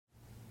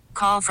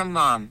call from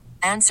mom.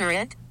 Answer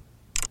it.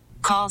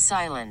 Call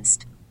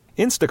silenced.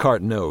 Instacart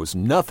knows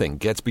nothing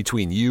gets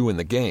between you and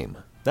the game.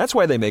 That's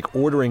why they make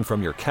ordering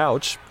from your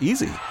couch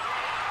easy.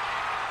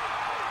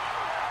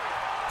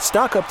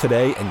 Stock up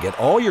today and get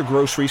all your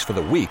groceries for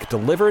the week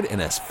delivered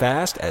in as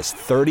fast as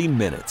 30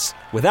 minutes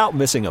without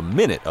missing a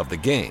minute of the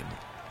game.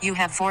 You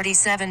have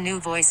 47 new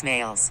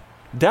voicemails.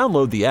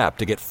 Download the app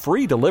to get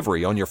free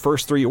delivery on your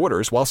first 3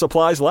 orders while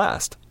supplies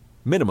last.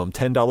 Minimum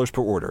 $10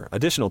 per order.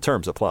 Additional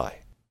terms apply.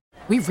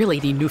 We really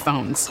need new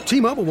phones.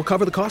 T-Mobile will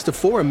cover the cost of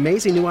 4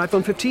 amazing new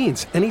iPhone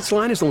 15s, and each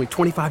line is only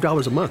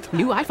 $25 a month.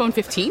 New iPhone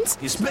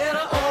 15s? It's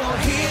better over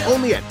here.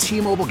 Only at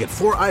T-Mobile, get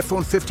 4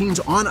 iPhone 15s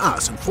on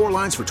us and 4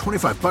 lines for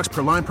 $25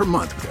 per line per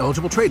month with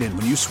eligible trade-in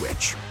when you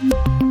switch.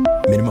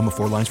 Minimum of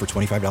 4 lines for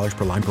 $25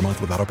 per line per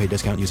month with autopay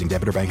discount using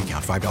debit or bank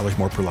account. $5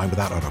 more per line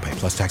without autopay,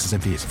 plus taxes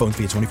and fees. Phone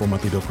fee at 24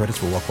 monthly bill credits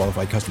for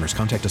well-qualified customers.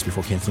 Contact us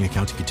before canceling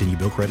account to continue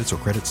bill credits or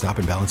credit stop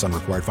and balance on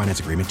required finance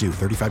agreement due.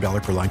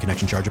 $35 per line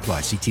connection charge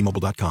applies. See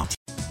T-Mobile.com.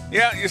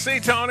 Yeah, you see,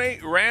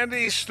 Tony,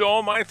 Randy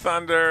stole my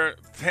thunder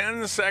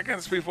 10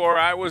 seconds before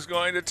I was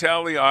going to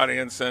tell the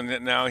audience,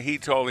 and now he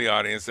told the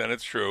audience, and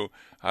it's true.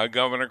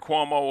 Governor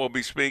Cuomo will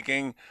be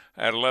speaking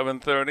at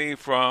 11:30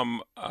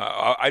 from,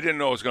 I didn't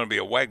know it was going to be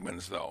a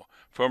Wegmans, though,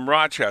 from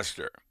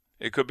Rochester.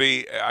 It could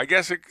be, I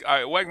guess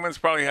Wegmans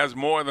probably has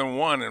more than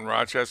one in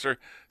Rochester,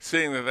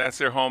 seeing that that's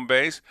their home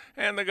base,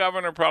 and the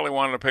governor probably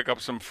wanted to pick up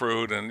some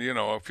fruit and,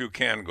 a few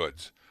canned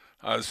goods.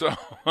 So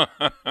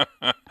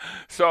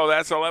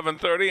that's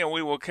 11:30, and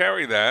we will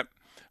carry that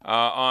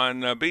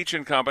on Beach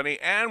and Company.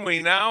 And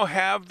we now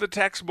have the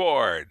text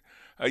board.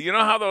 You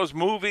know how those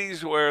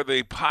movies where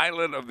the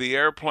pilot of the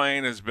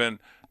airplane has been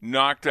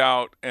knocked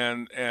out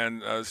and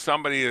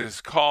somebody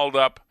is called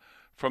up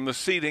from the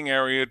seating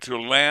area to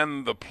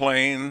land the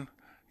plane?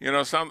 One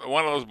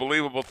of those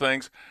believable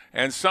things.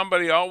 And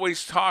somebody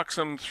always talks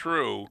them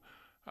through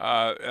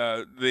how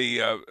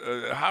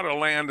to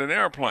land an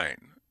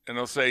airplane. And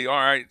they'll say, all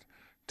right,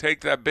 take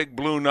that big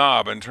blue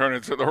knob and turn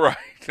it to the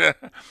right.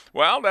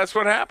 Well, that's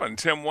what happened.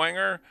 Tim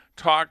Wenger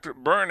talked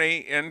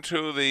Bernie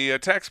into the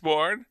text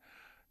board.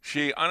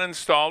 She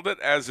uninstalled it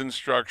as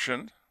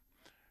instructioned.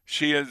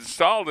 She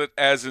installed it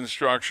as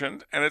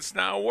instructioned, and it's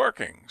now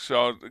working.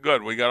 So,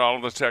 good. We got all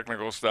of the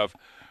technical stuff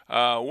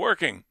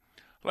working.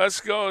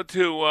 Let's go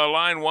to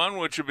line 1,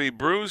 which would be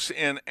Bruce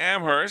in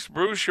Amherst.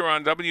 Bruce, you're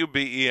on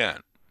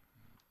WBEN.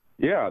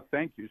 Yeah,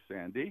 thank you,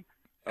 Sandy.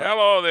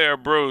 Hello there,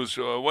 Bruce.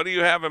 What do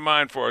you have in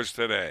mind for us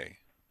today?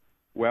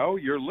 Well,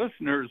 your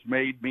listeners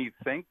made me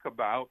think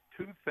about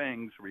 2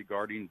 things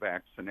regarding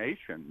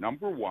vaccination.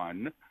 Number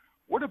 1,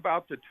 what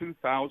about the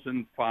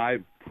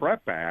 2005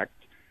 PrEP Act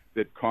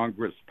that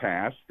Congress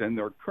passed, and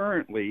they're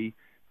currently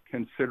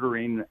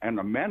considering an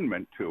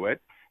amendment to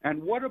it?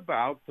 And what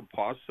about the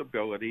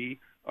possibility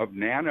of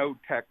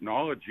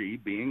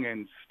nanotechnology being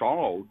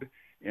installed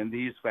in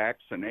these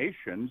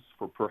vaccinations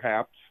for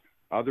perhaps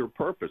other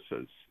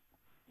purposes?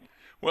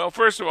 Well,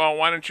 first of all,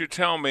 why don't you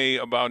tell me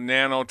about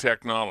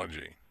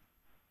nanotechnology?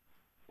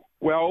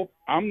 Well,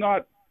 I'm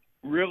not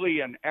really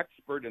an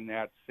expert in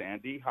that,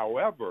 Sandy.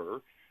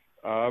 However,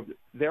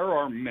 there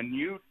are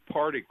minute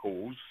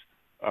particles,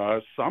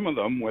 some of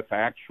them with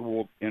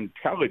actual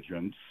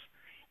intelligence,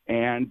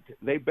 and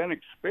they've been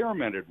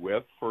experimented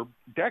with for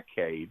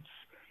decades,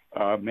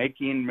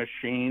 making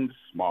machines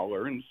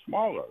smaller and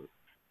smaller.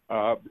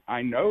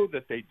 I know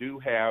that they do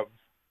have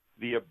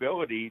the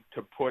ability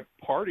to put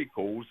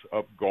particles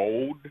of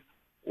gold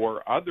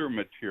or other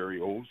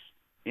materials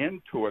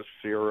into a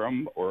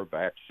serum or a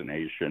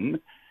vaccination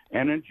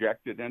and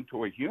inject it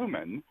into a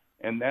human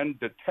and then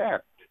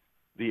detect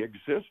the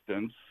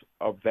existence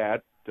of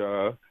that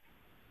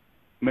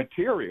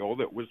material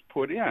that was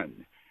put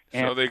in.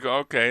 So they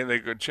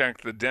could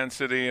check the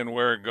density and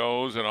where it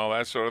goes and all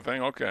that sort of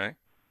thing. Okay.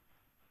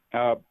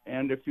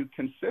 And if you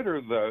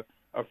consider the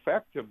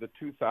effect of the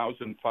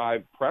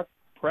 2005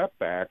 PrEP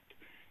Act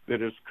that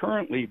is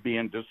currently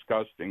being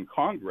discussed in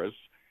Congress,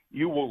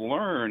 you will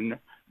learn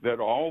that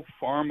all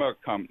pharma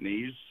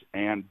companies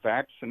and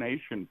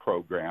vaccination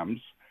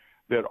programs,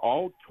 that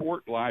all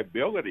tort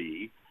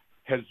liability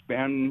has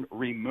been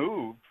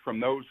removed from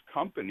those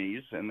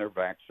companies and their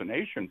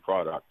vaccination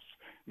products,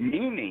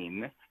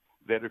 meaning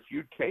that if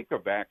you take a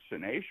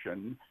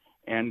vaccination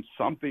and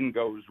something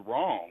goes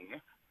wrong,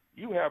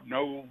 you have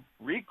no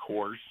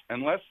recourse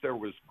unless there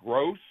was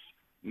gross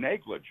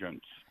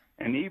negligence.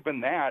 And even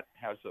that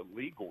has a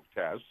legal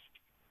test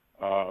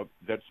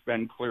that's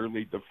been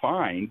clearly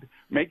defined,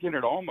 making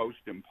it almost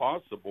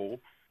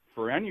impossible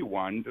for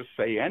anyone to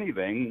say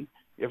anything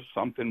if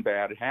something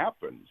bad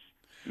happens.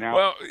 Now,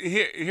 well,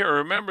 here,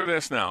 remember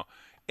this now.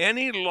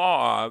 Any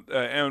law,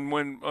 and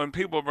when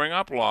people bring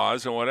up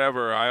laws and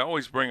whatever, I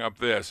always bring up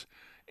this.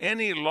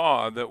 Any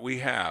law that we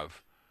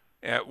have,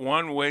 at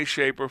one way,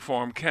 shape, or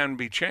form, can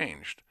be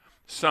changed.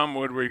 Some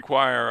would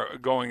require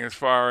going as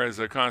far as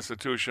a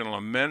constitutional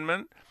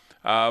amendment,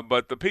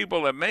 but the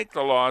people that make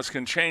the laws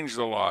can change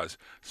the laws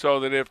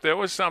so that if there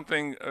was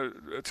something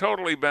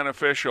totally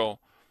beneficial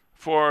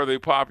for the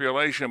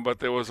population, but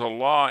there was a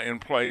law in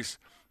place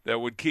that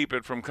would keep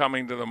it from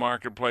coming to the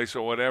marketplace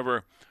or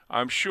whatever,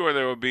 I'm sure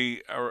there would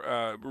be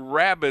a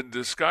rabid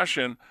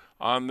discussion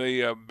on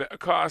the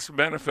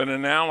cost-benefit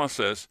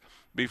analysis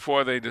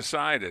before they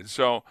decided.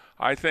 So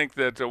I think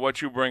that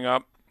what you bring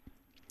up,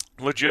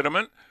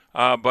 legitimate,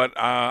 but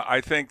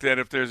I think that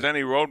if there's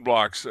any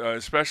roadblocks,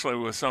 especially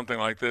with something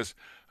like this,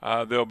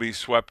 they'll be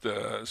swept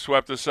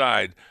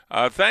aside.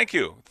 Thank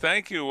you,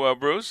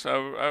 Bruce.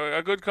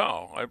 A good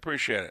call. I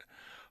appreciate it.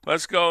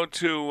 Let's go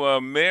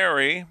to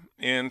Mary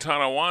in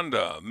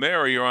Tonawanda.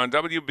 Mary, you're on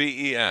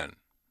WBEN.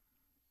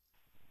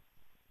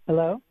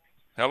 Hello.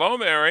 Hello,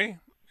 Mary.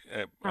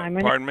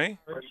 Pardon me.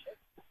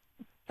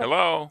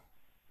 Hello.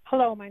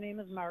 Hello, my name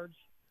is Marge.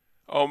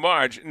 Oh,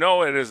 Marge.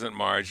 No, it isn't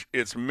Marge.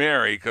 It's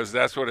Mary, because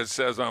that's what it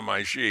says on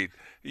my sheet.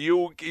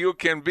 You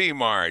can be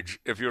Marge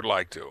if you'd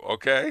like to,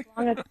 okay?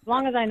 As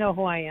long as I know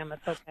who I am,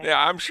 it's okay. Yeah,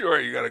 I'm sure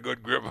you got a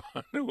good grip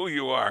on who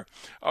you are.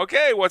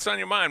 Okay, what's on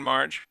your mind,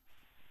 Marge?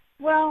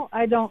 Well,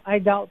 I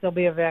doubt there'll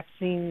be a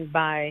vaccine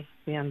by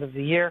the end of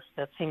the year.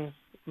 That seems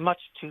much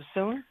too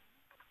soon.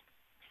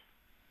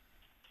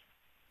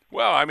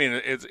 Well, I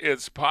mean,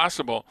 it's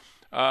possible.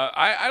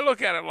 I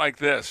look at it like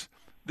this.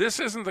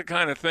 This isn't the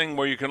kind of thing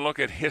where you can look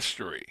at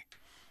history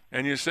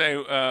and you say,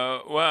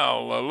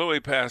 Louis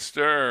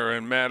Pasteur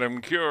and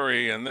Madame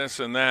Curie and this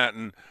and that,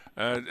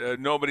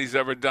 and nobody's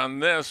ever done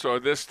this,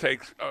 or this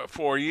takes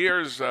 4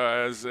 years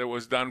as it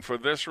was done for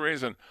this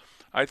reason.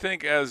 I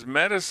think as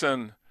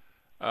medicine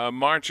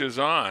marches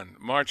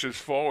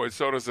forward,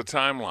 so does the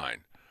timeline.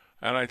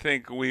 And I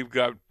think we've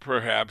got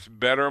perhaps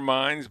better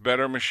minds,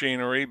 better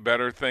machinery,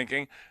 better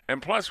thinking, and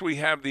plus we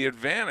have the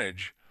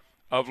advantage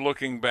of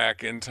looking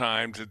back in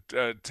time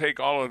to take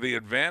all of the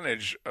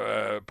advantage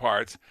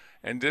parts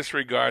and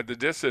disregard the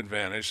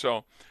disadvantage.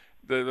 So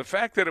the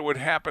fact that it would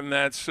happen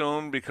that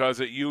soon, because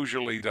it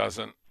usually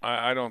doesn't,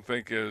 I don't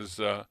think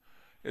is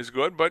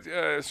good. But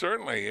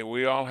certainly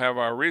we all have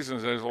our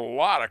reasons. There's a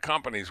lot of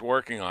companies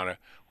working on it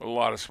with a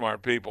lot of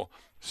smart people.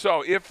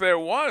 So if there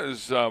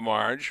was,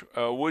 Marge,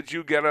 would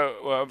you get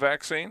a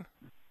vaccine?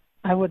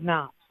 I would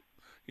not.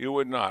 You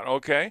would not.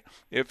 Okay.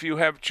 If you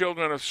have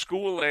children of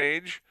school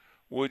age,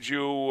 would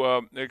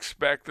you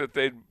expect that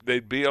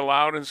they'd be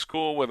allowed in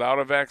school without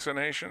a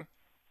vaccination?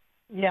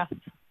 Yes.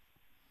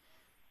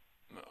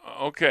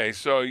 Okay,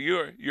 so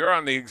you're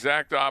on the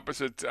exact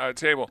opposite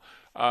table.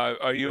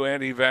 Are you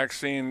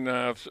anti-vaccine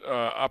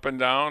up and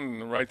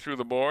down, right through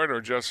the board,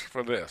 or just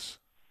for this?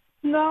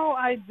 No,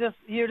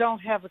 you don't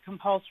have a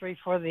compulsory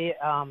for the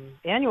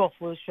annual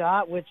flu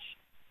shot, which,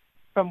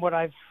 from what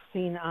I've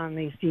seen on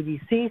the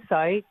CDC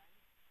site,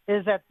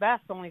 is at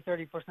best only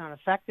 30%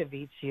 effective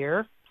each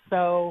year.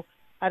 So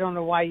I don't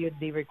know why you'd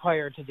be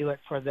required to do it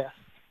for this.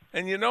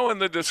 And in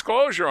the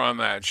disclosure on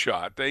that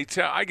shot, I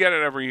get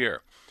it every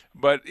year,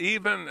 but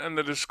even in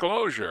the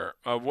disclosure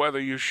of whether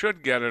you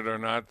should get it or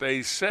not,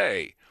 they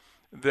say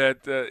that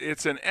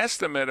it's an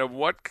estimate of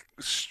what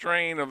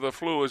strain of the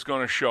flu is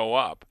going to show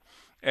up.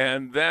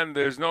 And then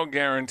there's no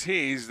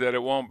guarantees that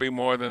it won't be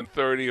more than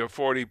 30 or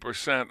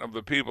 40% of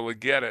the people that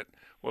get it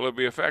will it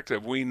be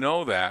effective. We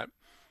know that.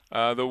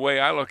 The way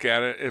I look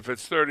at it, if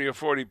it's 30 or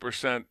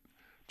 40%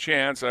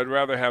 chance, I'd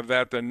rather have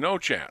that than no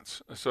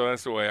chance. So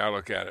that's the way I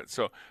look at it.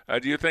 So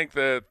do you think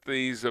that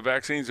these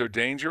vaccines are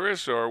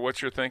dangerous, or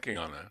what's your thinking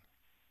on that?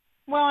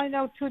 Well, I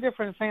know two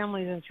different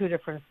families in two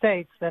different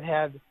states that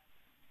had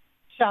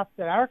shots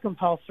that are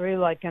compulsory,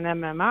 like an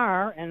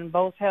MMR, and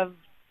both have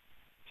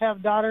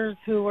daughters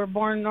who were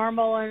born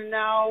normal and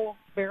now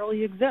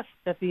barely exist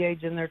at the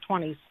age in their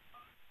 20s.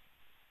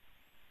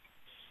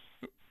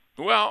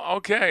 Well,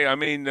 okay. I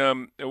mean,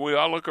 we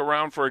all look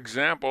around for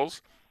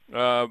examples,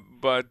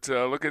 but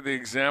look at the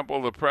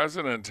example the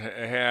president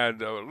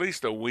had at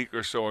least a week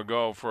or so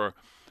ago for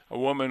a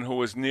woman who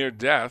was near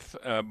death.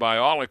 By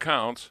all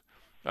accounts,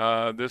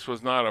 this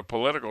was not a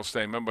political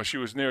statement, but she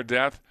was near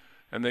death,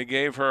 and they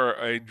gave her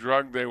a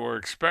drug they were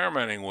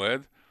experimenting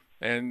with.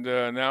 And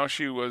now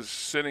she was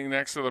sitting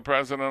next to the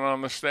president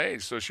on the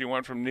stage. So she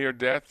went from near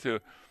death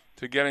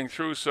to getting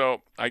through.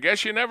 So I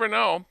guess you never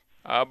know.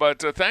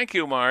 But thank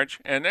you,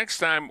 Marge. And next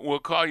time we'll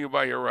call you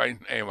by your right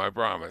name, I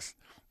promise.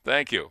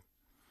 Thank you.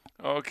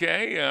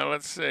 Okay,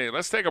 let's see.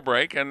 Let's take a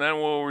break, and then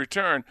we'll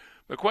return.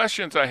 The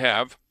questions I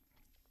have: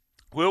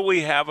 will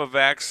we have a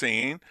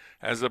vaccine,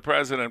 as the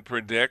president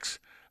predicts,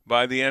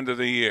 by the end of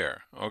the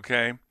year?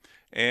 Okay?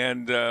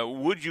 And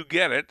would you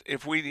get it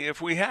if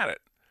we had it?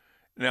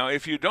 Now,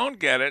 if you don't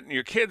get it and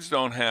your kids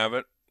don't have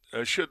it,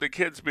 should the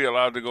kids be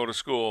allowed to go to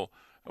school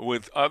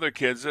with other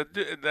kids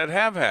that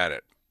have had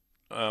it?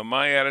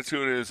 My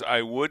attitude is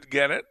I would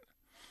get it.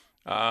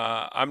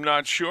 I'm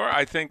not sure.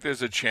 I think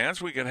there's a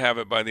chance we could have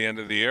it by the end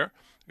of the year.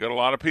 Got a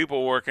lot of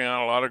people working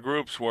on it, a lot of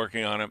groups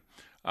working on it.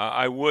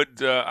 I would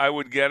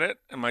get it,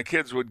 and my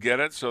kids would get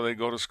it, so they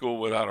go to school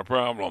without a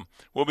problem.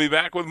 We'll be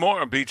back with more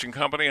of Beach and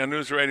Company on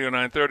News Radio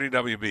 930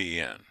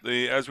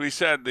 WBEN. As we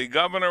said, the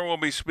governor will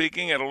be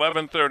speaking at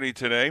 11:30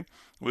 today.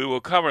 We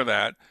will cover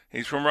that.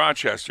 He's from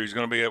Rochester. He's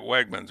going to be at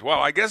Wegmans. Well,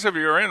 I guess if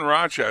you're in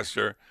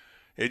Rochester,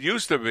 It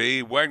used to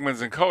be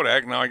Wegmans and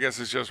Kodak. Now I guess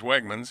it's just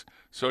Wegmans.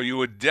 So you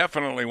would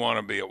definitely want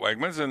to be at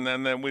Wegmans, and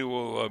then we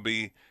will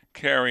be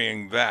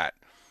carrying that.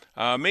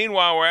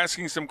 Meanwhile, we're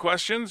asking some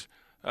questions.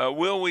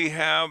 Will we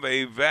have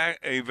a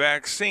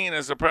vaccine,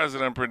 as the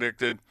president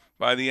predicted,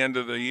 by the end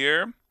of the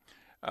year?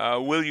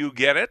 Will you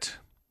get it?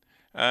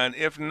 And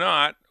if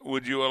not,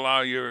 would you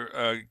allow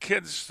your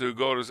kids to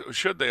go to?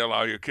 Should they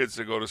allow your kids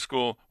to go to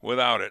school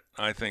without it?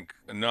 I think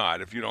not.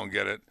 If you don't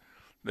get it,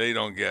 they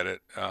don't get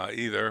it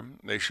either.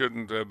 They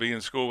shouldn't be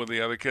in school with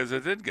the other kids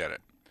that did get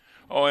it.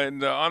 Oh,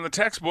 and on the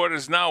text board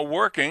is now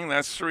working.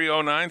 That's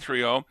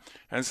 30930.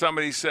 And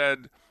somebody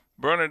said,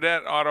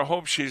 Bernadette ought to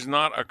hope she's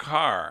not a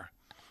car.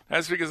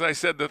 That's because I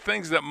said the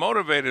things that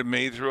motivated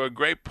me through a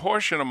great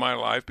portion of my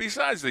life,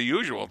 besides the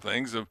usual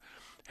things of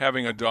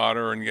having a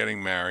daughter and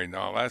getting married and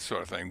all that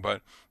sort of thing,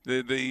 but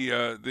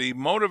the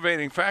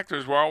motivating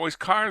factors were always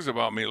cars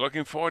about me,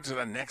 looking forward to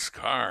the next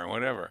car,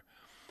 whatever.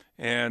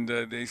 And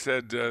they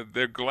said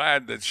they're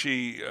glad that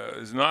she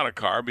is not a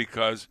car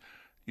because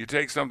you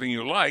take something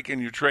you like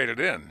and you trade it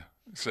in.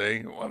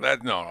 See, well,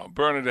 no,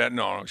 Bernadette,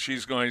 no,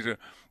 she's going to.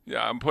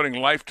 Yeah, I'm putting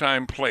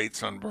lifetime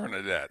plates on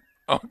Bernadette.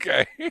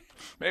 Okay,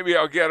 maybe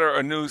I'll get her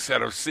a new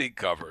set of seat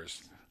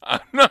covers.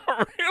 I'm not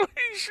really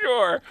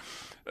sure.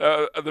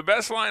 The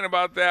best line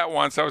about that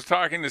once, I was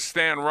talking to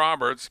Stan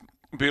Roberts,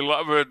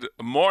 beloved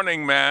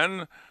morning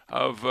man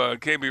of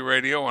KB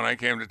Radio when I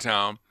came to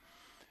town,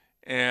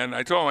 and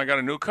I told him I got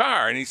a new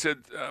car, and he said,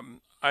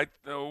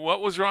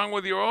 what was wrong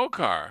with your old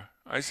car?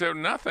 I said,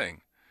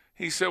 nothing.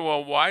 He said,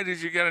 well, why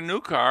did you get a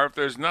new car if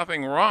there's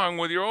nothing wrong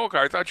with your old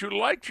car? I thought you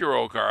liked your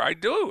old car. I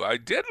do. I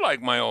did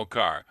like my old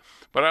car,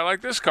 but I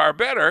like this car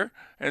better,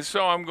 and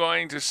so I'm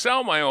going to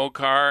sell my old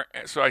car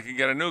so I can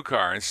get a new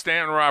car. And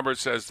Stan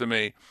Roberts says to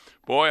me,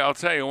 boy, I'll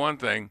tell you one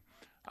thing.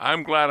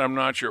 I'm glad I'm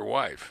not your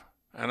wife.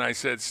 And I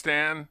said,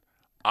 Stan,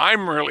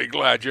 I'm really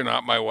glad you're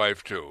not my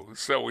wife, too.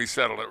 So we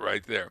settled it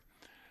right there.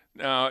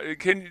 Now,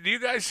 do you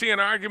guys see an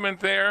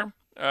argument there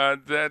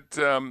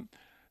that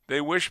they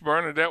wish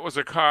Bernadette was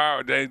a car,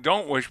 or they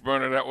don't wish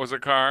Bernadette was a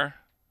car?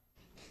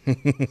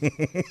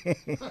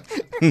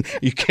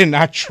 You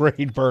cannot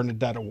trade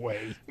Bernadette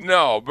away.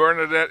 No,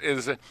 Bernadette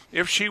is,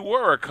 if she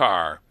were a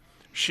car,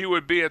 she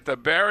would be at the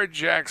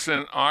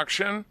Barrett-Jackson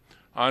auction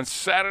on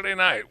Saturday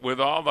night with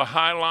all the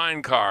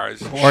Highline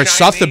cars. Or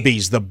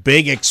Sotheby's, the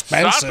big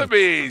expensive.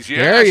 Sotheby's,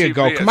 yeah. There you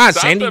go. Come on,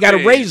 Sandy, you got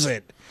to raise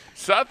it.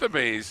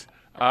 Sotheby's,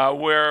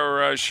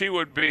 where she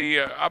would be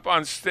up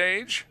on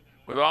stage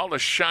with all the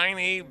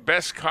shiny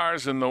best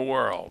cars in the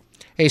world.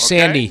 Hey,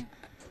 Sandy,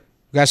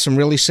 we got some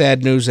really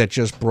sad news that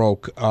just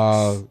broke.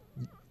 Don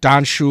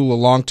Shula, a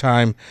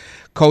longtime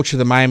coach of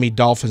the Miami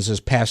Dolphins, has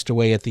passed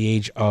away at the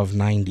age of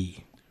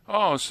 90.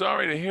 Oh,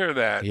 sorry to hear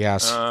that.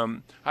 Yes.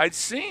 I'd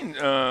seen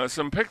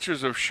some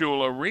pictures of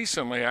Shula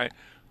recently.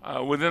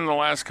 Within the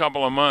last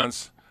couple of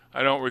months,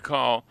 I don't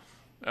recall.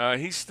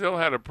 He still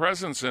had a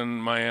presence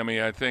in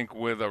Miami, I think,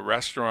 with a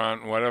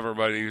restaurant and whatever,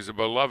 but he was a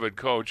beloved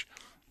coach.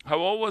 How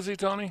old was he,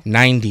 Tony?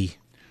 90.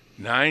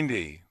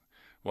 90.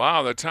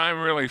 Wow, the time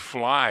really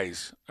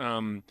flies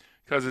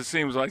because it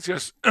seems like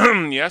just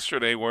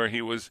yesterday where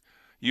he was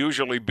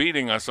usually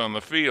beating us on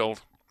the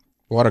field.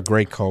 What a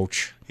great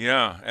coach.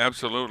 Yeah,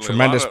 absolutely.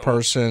 Tremendous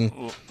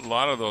person. A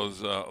lot of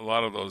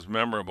those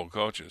memorable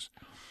coaches.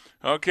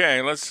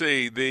 Okay, let's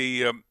see.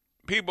 The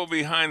people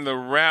behind the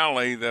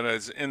rally that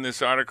is in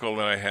this article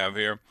that I have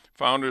here,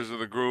 founders of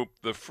the group,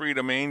 the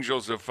Freedom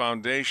Angels of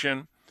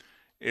Foundation.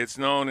 It's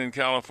known in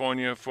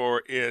California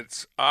for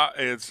its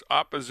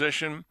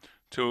opposition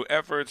to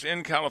efforts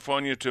in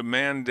California to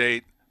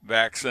mandate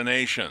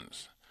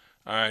vaccinations.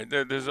 All right,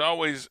 there's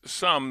always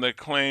some that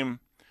claim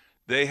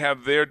they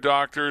have their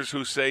doctors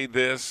who say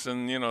this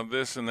and,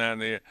 this and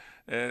that.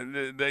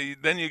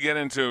 Then you get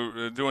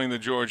into doing the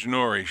George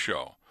Noory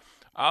show.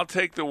 I'll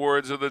take the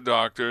words of the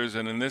doctors,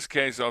 and in this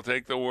case, I'll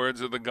take the words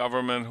of the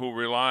government who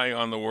rely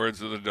on the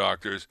words of the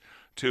doctors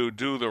to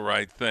do the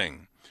right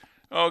thing.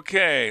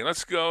 Okay,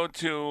 let's go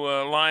to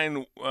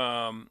line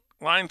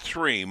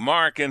 3,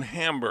 Mark in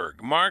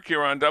Hamburg. Mark,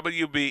 you're on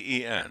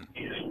WBEN.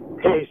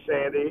 Hey,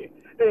 Sandy.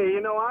 Hey,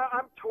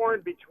 I'm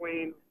torn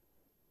between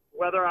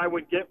whether I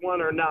would get one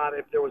or not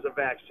if there was a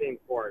vaccine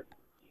for it.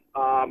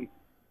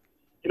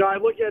 I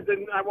look at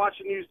I watch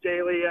the news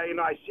daily.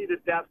 I see the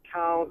death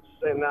counts,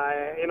 and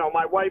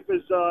my wife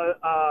is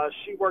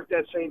she worked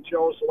at St.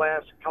 Joe's the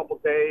last couple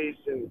of days,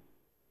 and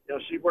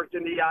she worked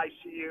in the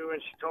ICU,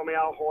 and she told me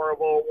how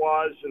horrible it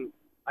was. And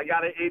I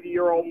got an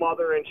 80-year-old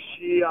mother, and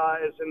she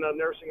is in the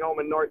nursing home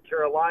in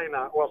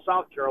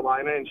South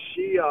Carolina, and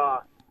she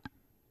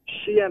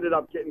ended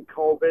up getting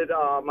COVID.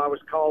 I was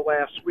called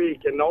last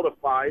week and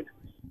notified.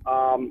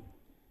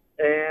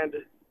 And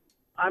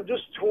I'm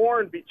just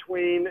torn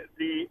between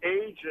the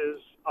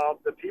ages of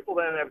the people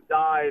that have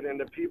died and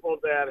the people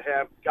that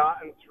have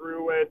gotten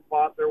through it,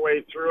 fought their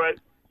way through it.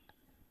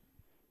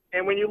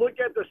 And when you look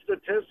at the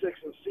statistics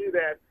and see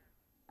that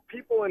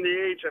people in the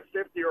age of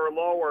 50 or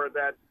lower,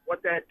 that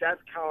what that death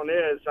count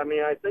is,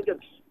 I think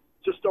it's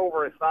just over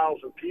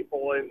 1,000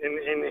 people. And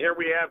here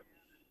we have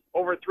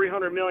over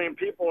 300 million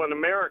people in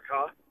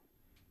America.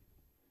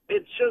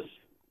 It's just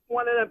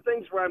one of them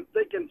things where I'm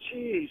thinking,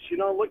 geez,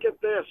 look at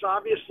this.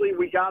 Obviously,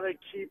 we got to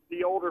keep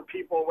the older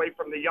people away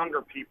from the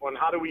younger people. And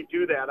how do we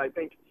do that? I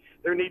think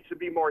there needs to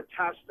be more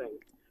testing.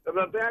 If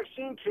the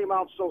vaccine came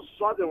out so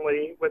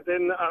suddenly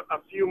within a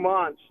few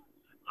months,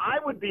 I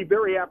would be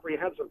very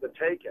apprehensive to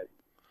take it.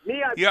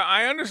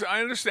 I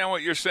understand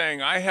what you're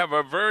saying. I have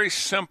a very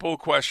simple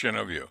question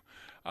of you.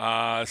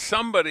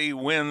 Somebody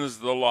wins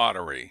the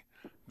lottery.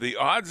 The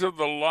odds of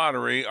the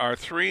lottery are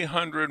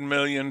 300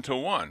 million to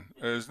 1.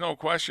 There's no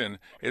question.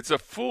 It's a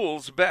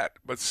fool's bet,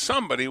 but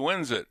somebody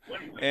wins it.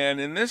 And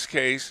in this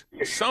case,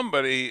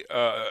 somebody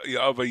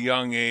of a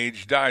young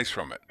age dies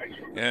from it.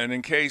 And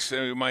in case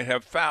you might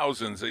have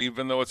thousands,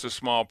 even though it's a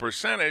small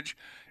percentage,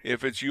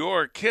 if it's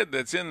your kid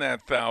that's in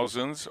that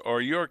thousands, or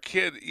your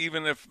kid,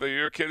 even if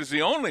your kid is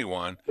the only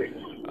one,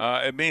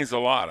 it means a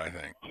lot, I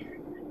think.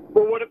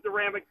 Well, what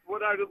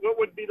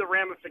would be the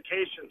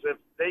ramifications if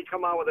they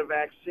come out with a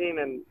vaccine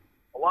and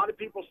a lot of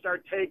people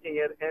start taking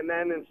it, and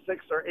then in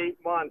 6 or 8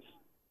 months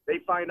they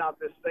find out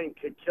this thing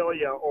could kill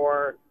you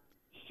or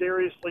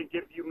seriously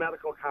give you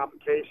medical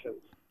complications?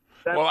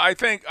 Well, I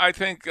think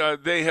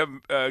they have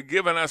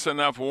given us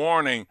enough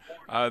warning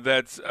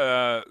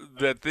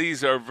that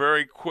these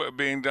are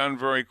being done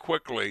very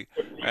quickly,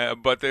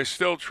 but they're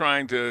still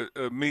trying to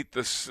meet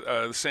the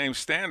same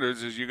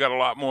standards. As you got a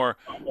lot more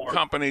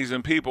companies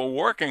and people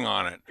working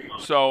on it.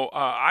 So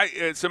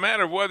it's a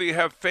matter of whether you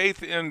have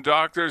faith in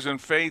doctors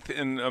and faith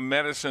in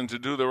medicine to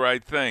do the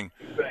right thing.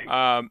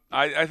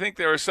 I think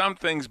there are some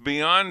things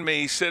beyond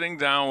me sitting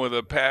down with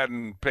a pad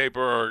and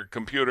paper or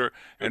computer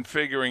and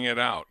figuring it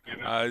out.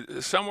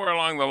 Somewhere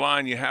along the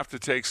line, you have to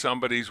take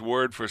somebody's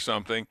word for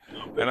something,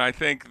 and I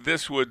think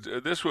this would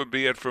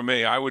be it for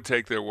me. I would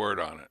take their word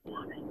on it.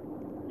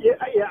 Yeah,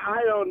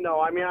 I don't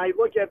know. I mean, I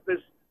look at this,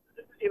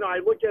 I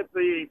look at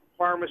the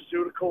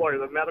pharmaceutical or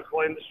the medical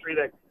industry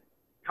that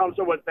comes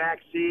up with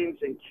vaccines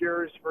and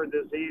cures for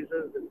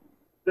diseases. And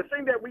the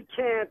thing that we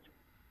can't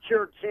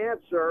cure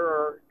cancer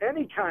or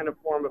any kind of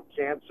form of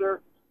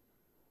cancer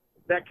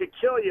that could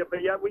kill you,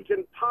 but yet we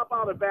can pop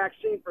out a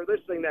vaccine for this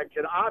thing that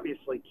could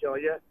obviously kill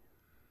you.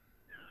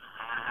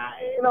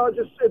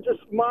 It's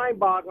just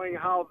mind-boggling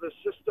how the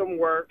system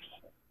works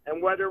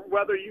and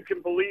whether you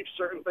can believe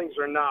certain things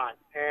or not.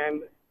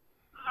 And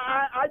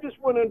I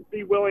just wouldn't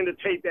be willing to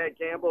take that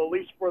gamble, at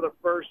least for the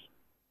first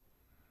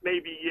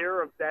maybe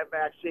year of that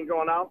vaccine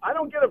going out. I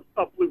don't get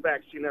a flu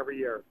vaccine every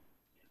year.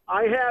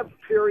 I have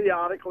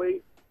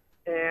periodically,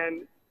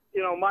 and,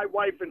 my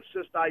wife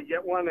insists I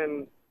get one,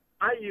 and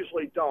I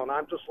usually don't.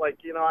 I'm just like,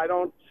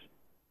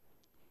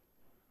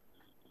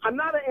 I'm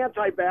not an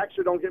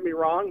anti-vaxxer, don't get me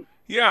wrong.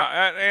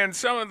 Yeah, and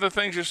some of the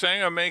things you're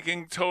saying are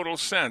making total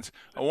sense.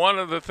 One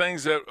of the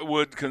things that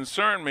would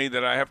concern me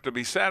that I have to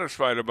be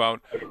satisfied about,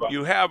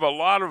 you have a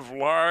lot of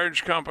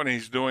large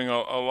companies doing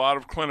a lot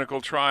of clinical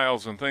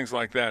trials and things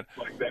like that.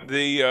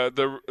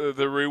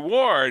 The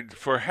reward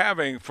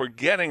for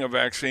getting a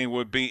vaccine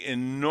would be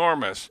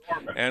enormous.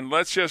 And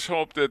let's just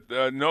hope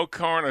that no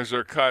corners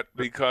are cut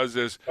because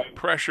there's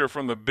pressure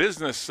from the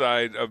business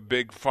side of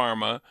big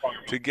pharma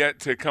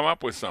to come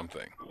up with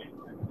something.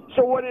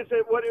 So what is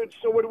it?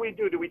 So what do we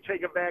do? Do we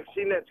take a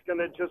vaccine that's going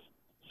to just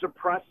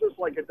suppress us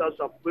like it does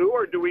a flu,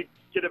 or do we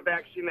get a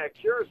vaccine that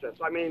cures us?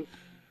 I mean,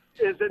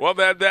 is it? Well,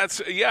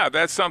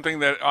 that's something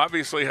that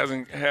obviously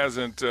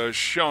hasn't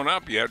shown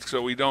up yet,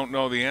 so we don't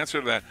know the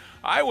answer to that.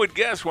 I would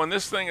guess when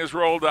this thing is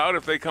rolled out,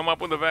 if they come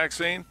up with a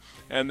vaccine,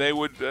 and they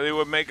would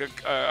make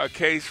a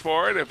case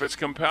for it. If it's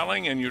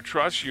compelling and you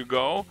trust, you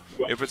go.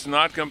 If it's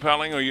not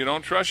compelling or you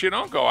don't trust, you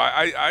don't go.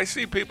 I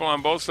see people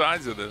on both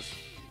sides of this.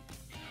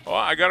 Oh,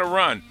 I got to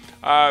run.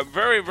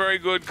 Very, very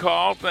good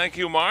call. Thank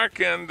you, Mark,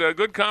 and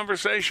good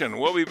conversation.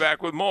 We'll be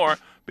back with more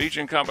Beach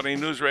 & Company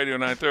News Radio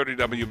 930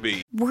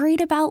 WB.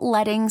 Worried about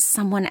letting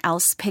someone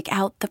else pick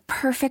out the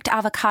perfect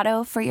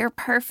avocado for your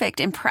perfect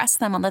impress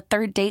them on the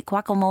third date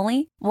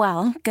guacamole?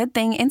 Well, good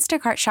thing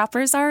Instacart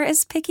shoppers are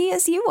as picky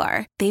as you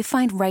are. They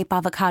find ripe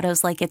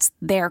avocados like it's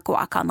their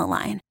guac on the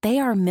line. They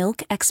are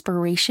milk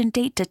expiration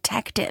date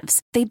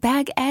detectives. They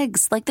bag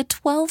eggs like the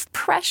 12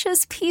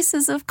 precious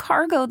pieces of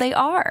cargo they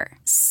are.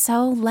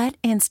 So let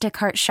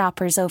Instacart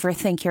shoppers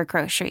overthink your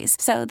groceries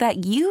so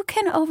that you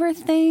can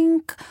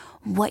overthink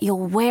what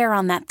you'll wear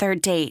on that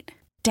third date.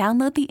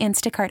 Download the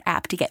Instacart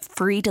app to get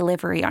free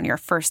delivery on your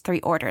first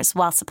 3 orders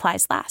while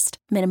supplies last.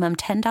 Minimum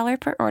 $10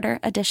 per order.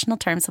 Additional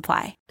terms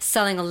apply.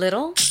 Selling a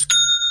little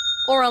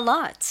or a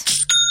lot?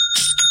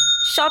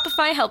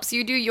 Shopify helps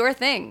you do your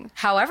thing,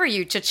 however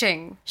you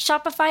cha-ching.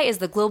 Shopify is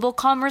the global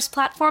commerce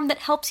platform that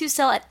helps you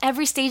sell at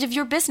every stage of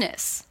your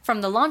business.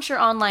 From the launch your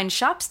online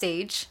shop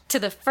stage, to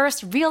the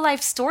first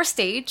real-life store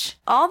stage,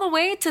 all the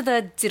way to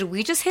the did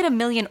we just hit 1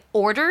 million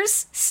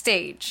orders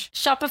stage.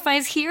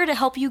 Shopify's here to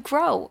help you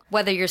grow.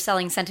 Whether you're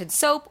selling scented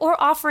soap or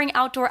offering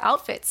outdoor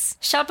outfits,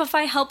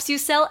 Shopify helps you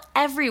sell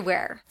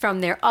everywhere.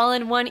 From their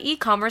all-in-one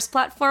e-commerce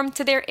platform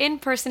to their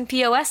in-person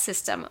POS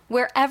system,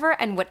 wherever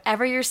and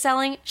whatever you're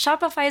selling,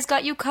 Shopify's got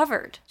got you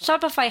covered.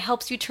 Shopify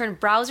helps you turn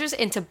browsers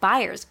into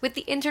buyers with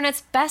the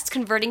internet's best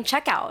converting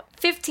checkout,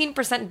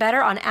 15%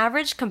 better on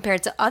average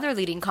compared to other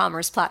leading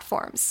commerce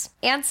platforms.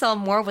 And sell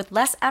more with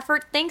less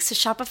effort thanks to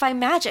Shopify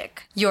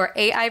Magic, your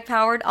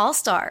AI-powered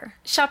all-star.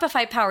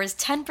 Shopify powers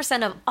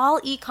 10% of all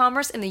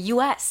e-commerce in the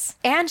U.S.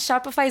 And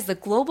Shopify is the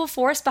global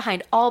force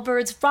behind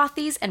Allbirds,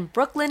 Rothy's, and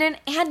Brooklinen,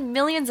 and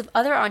millions of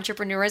other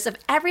entrepreneurs of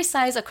every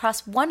size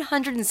across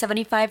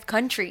 175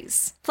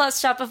 countries.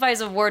 Plus,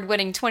 Shopify's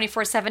award-winning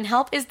 24/7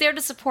 help is there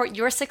to support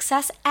your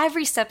success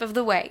every step of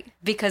the way.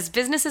 Because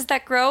businesses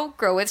that grow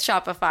with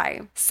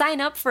Shopify.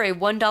 Sign up for a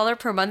 $1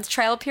 per month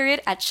trial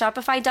period at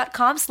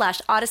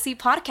shopify.com/Odyssey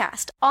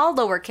Podcast, all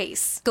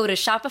lowercase. Go to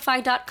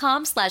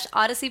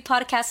shopify.com/Odyssey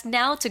Podcast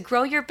now to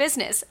grow your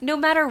business, no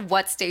matter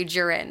what stage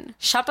you're in.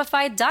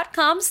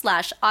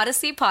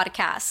 Shopify.com/Odyssey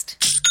Podcast.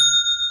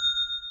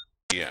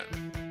 Yeah.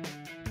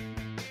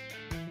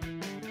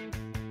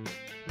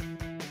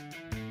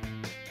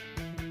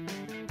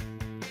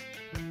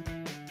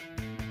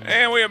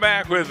 And we are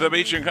back with the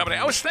Beach and Company.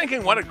 I was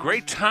thinking what a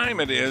great time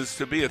it is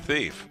to be a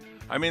thief.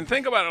 I mean,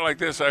 think about it like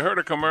this. I heard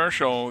a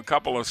commercial a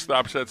couple of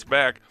stop sets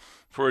back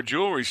for a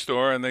jewelry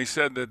store, and they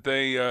said that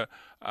they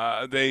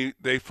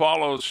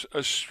follow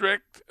a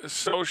strict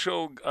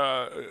social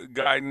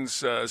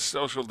guidance,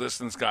 social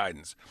distance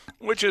guidance,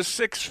 which is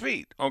 6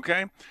 feet,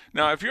 okay?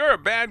 Now, if you're a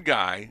bad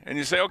guy and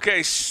you say,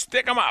 okay,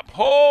 stick them up,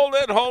 hold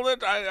it,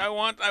 I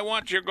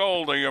want your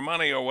gold or your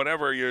money or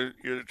whatever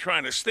you're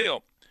trying to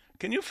steal.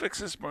 Can you fix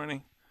this,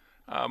 Bernie?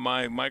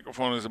 My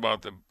microphone is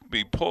about to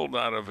be pulled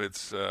out of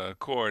its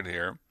cord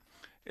here.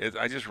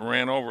 I just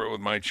ran over it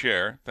with my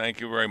chair.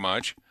 Thank you very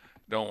much.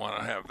 Don't want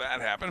to have that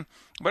happen.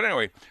 But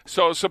anyway,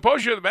 so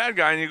suppose you're the bad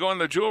guy and you go in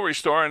the jewelry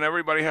store and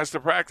everybody has to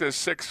practice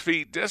 6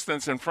 feet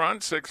distance in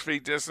front, 6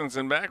 feet distance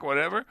in back,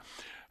 whatever.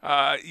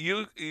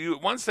 You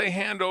once they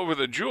hand over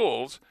the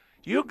jewels,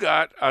 you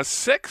got a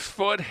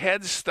 6-foot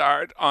head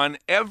start on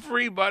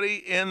everybody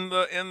in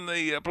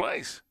the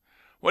place.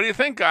 What do you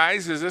think,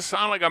 guys? Does this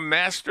sound like a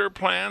master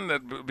plan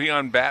that'd be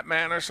on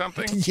Batman or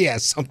something? Yeah,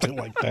 something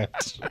like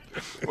that.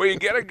 Where you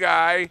get a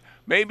guy,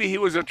 maybe he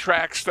was a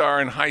track star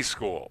in high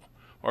school,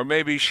 or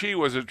maybe she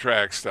was a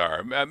track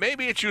star.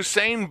 Maybe it's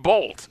Usain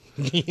Bolt.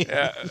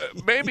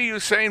 Maybe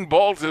Usain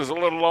Bolt is a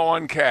little low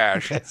on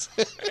cash.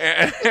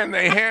 and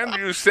they hand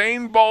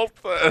Usain Bolt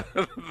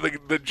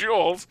the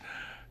jewels.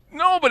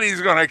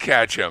 Nobody's going to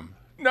catch him.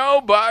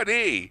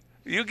 Nobody.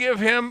 You give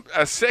him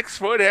a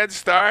 6-foot head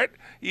start,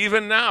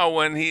 even now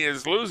when he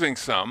is losing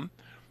some,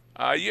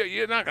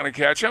 you're not going to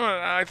catch him, and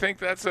I think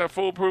that's a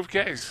foolproof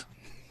case.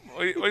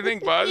 What do you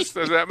think, Buzz?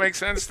 Does that make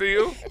sense to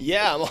you?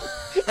 Yeah,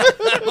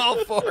 I'm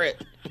all for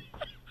it.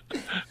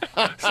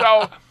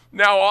 So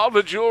now all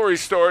the jewelry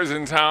stores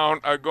in town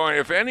are going,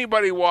 if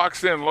anybody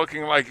walks in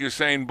looking like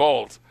Usain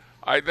Bolt,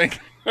 I think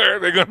they're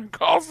going to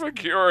call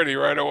security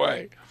right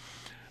away.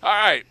 All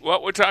right,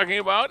 what we're talking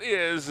about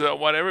is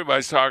what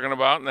everybody's talking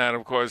about, and that,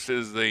 of course,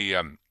 is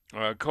the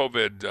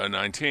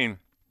COVID-19.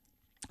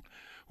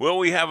 Will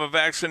we have a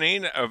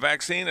vaccine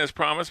as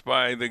promised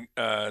by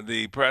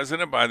the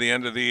president by the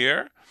end of the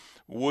year?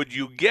 Would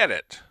you get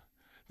it?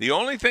 The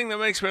only thing that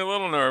makes me a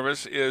little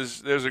nervous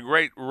is there's a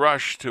great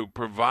rush to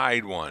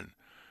provide one,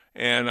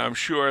 and I'm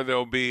sure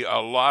there'll be a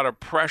lot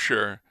of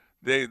pressure.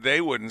 They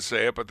wouldn't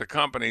say it, but the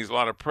companies, a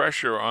lot of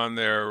pressure on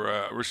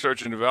their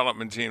research and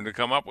development team to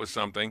come up with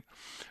something.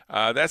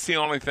 That's the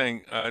only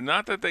thing.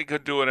 Not that they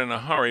could do it in a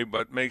hurry,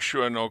 but make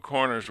sure no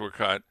corners were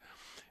cut.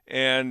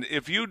 And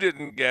if you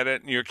didn't get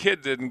it and your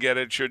kid didn't get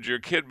it, should your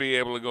kid be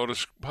able to go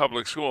to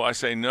public school? I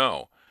say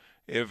no.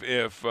 If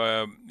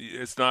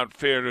it's not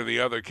fair to the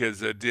other kids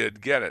that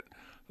did get it.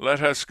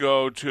 Let us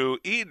go to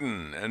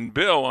Eden and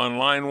Bill on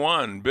line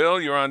 1.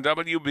 Bill, you're on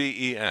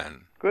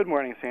WBEN. Good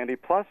morning, Sandy.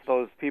 Plus,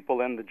 those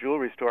people in the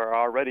jewelry store are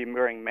already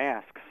wearing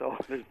masks, so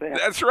there's that.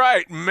 That's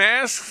right.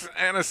 Masks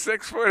and a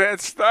 6-foot head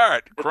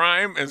start.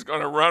 Crime is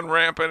going to run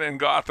rampant in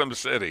Gotham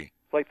City.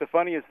 It's like the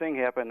funniest thing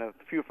happened. A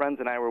few friends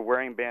and I were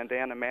wearing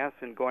bandana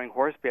masks and going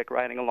horseback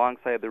riding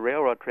alongside the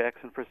railroad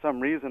tracks, and for some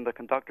reason the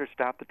conductor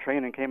stopped the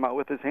train and came out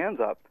with his hands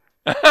up.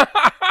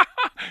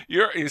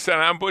 You said,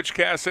 I'm Butch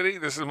Cassidy.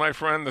 This is my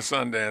friend, the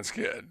Sundance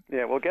Kid.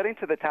 Yeah, well, getting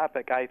to the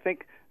topic, I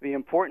think the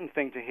important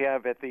thing to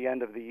have at the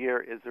end of the year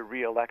is a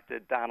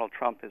re-elected Donald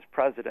Trump as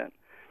president.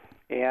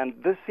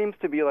 And this seems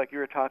to be, like you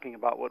were talking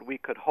about, what we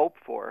could hope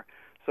for.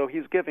 So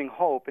he's giving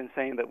hope and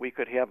saying that we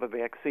could have a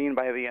vaccine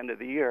by the end of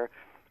the year.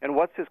 And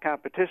what's his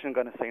competition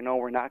going to say? No,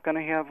 we're not going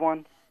to have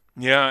one?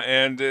 Yeah,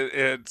 and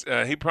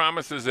he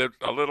promises it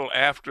a little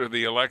after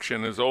the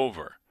election is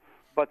over.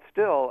 But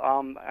still,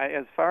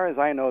 as far as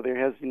I know, there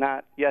has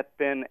not yet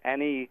been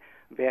any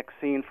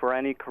vaccine for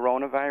any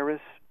coronavirus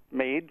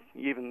made,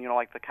 even,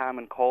 like the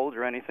common cold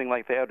or anything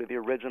like that, or the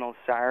original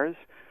SARS.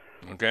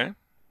 Okay.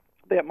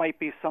 That might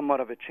be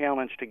somewhat of a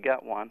challenge to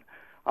get one.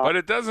 But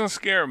it doesn't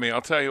scare me.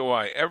 I'll tell you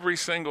why. Every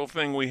single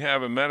thing we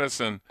have in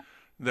medicine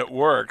that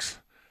works,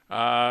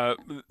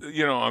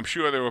 I'm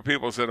sure there were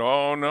people who said,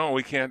 oh, no,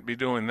 we can't be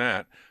doing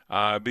that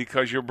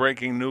because you're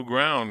breaking new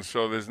ground.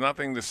 So there's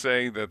nothing to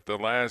say that the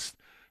last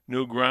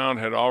new ground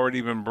had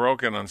already been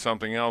broken on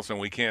something else and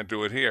we can't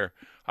do it here.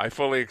 I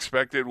fully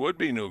expect it would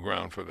be new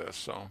ground for this.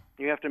 So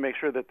you have to make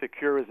sure that the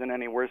cure isn't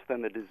any worse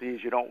than the disease.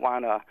 You don't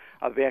want a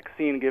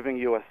vaccine giving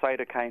you a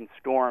cytokine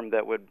storm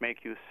that would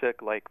make you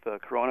sick like the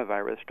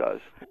coronavirus does.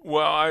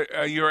 Well,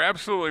 you're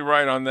absolutely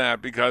right on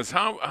that, because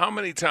how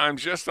many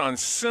times just on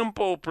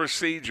simple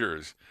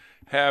procedures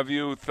have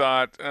you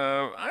thought,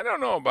 I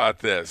don't know about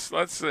this,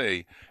 let's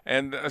see.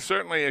 And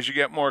certainly as you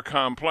get more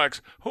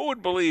complex, who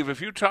would believe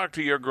if you talked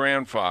to your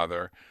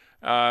grandfather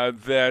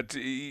that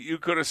you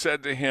could have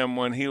said to him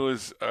when he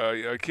was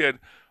a kid,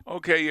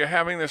 okay, you're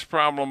having this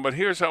problem, but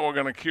here's how we're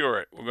going to cure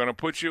it. We're going to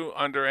put you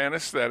under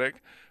anesthetic.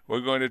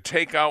 We're going to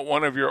take out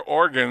one of your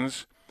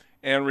organs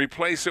and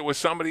replace it with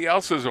somebody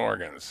else's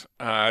organs.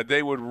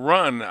 They would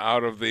run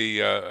out of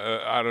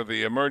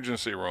the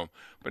emergency room.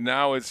 But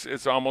now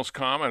it's almost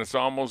common. It's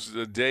almost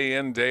a day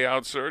in, day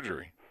out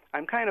surgery.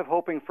 I'm kind of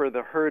hoping for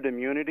the herd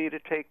immunity to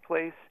take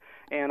place.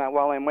 And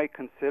while I might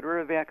consider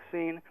a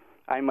vaccine,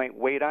 I might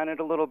wait on it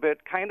a little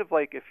bit. Kind of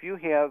like if you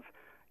have,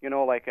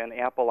 like an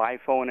Apple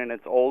iPhone and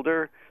it's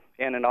older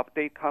and an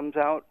update comes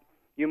out,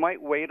 you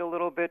might wait a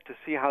little bit to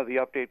see how the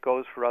update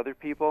goes for other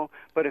people.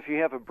 But if you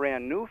have a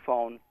brand new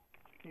phone,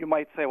 you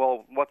might say,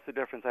 well, what's the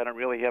difference? I don't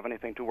really have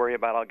anything to worry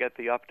about. I'll get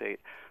the update.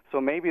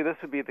 So maybe this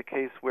would be the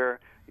case where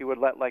you would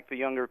let the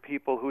younger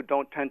people who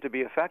don't tend to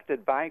be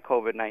affected by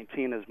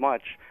COVID-19 as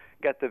much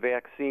get the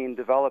vaccine,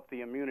 develop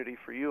the immunity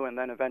for you, and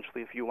then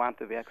eventually if you want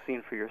the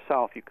vaccine for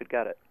yourself, you could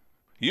get it.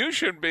 You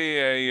should be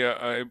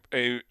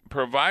a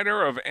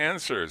provider of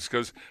answers,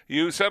 because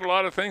you said a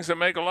lot of things that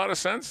make a lot of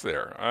sense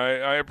there.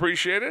 I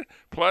appreciate it.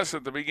 Plus,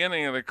 at the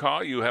beginning of the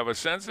call, you have a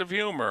sense of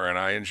humor, and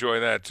I enjoy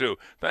that too.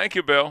 Thank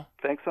you, Bill.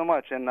 Thanks so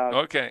much. And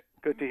okay.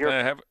 Good to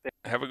hear.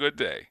 Have a good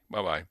day.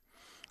 Bye-bye.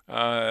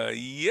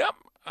 Yep,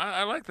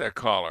 I like that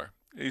caller.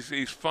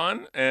 He's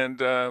fun, and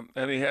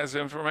he has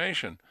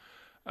information.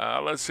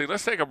 Let's see.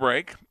 Let's take a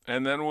break,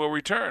 and then we'll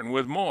return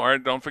with more.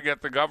 Don't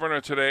forget the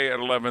governor today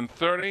at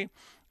 11:30.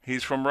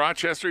 He's from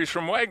Rochester. He's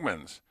from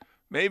Wegmans.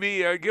 Maybe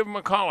give him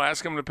a call.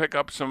 Ask him to pick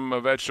up some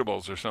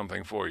vegetables or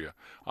something for you.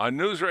 On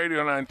News Radio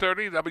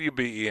 930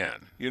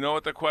 WBEN. You know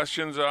what the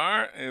questions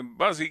are?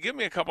 Buzzy, give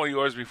me a couple of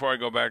yours before I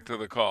go back to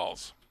the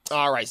calls.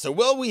 All right, so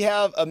will we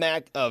have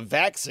a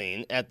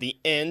vaccine by the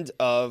end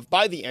of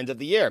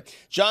the year?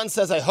 John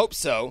says, I hope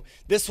so.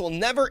 This will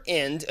never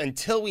end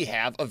until we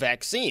have a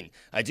vaccine.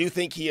 I do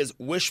think he is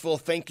wishful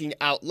thinking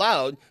out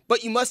loud,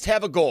 but you must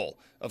have a goal.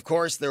 Of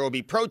course, there will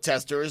be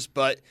protesters,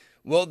 but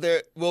will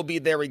be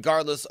there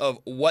regardless of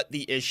what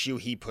the issue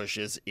he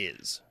pushes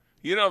is.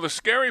 You know, the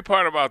scary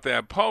part about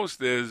that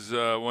post is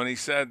when he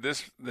said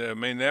this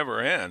may never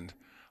end.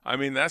 I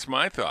mean, that's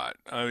my thought.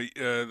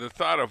 The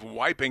thought of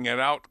wiping it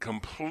out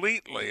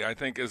completely, I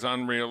think, is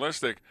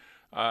unrealistic.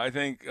 I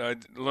think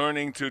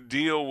learning to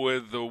deal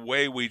with the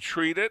way we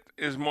treat it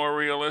is more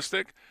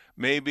realistic.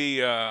 Maybe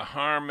not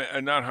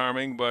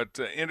harming, but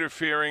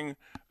interfering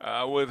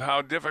with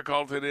how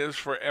difficult it is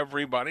for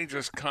everybody,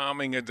 just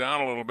calming it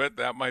down a little bit,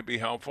 that might be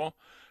helpful.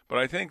 But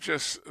I think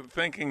just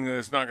thinking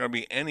there's not going to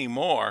be any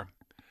more,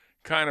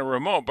 kind of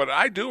remote. But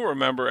I do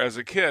remember as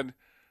a kid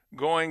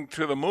going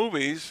to the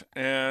movies,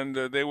 and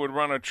they would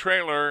run a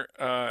trailer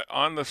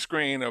on the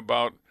screen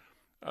about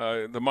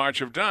the March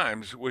of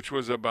Dimes, which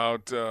was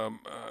about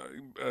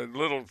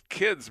little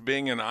kids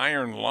being in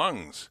iron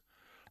lungs.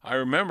 I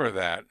remember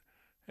that.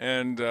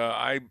 And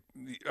I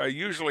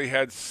usually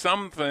had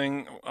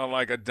something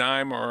like a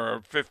dime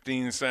or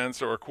 15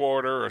 cents or a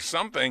quarter or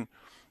something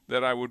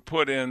that I would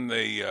put in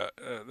the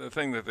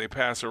thing that they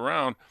pass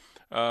around.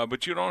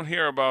 But you don't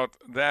hear about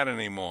that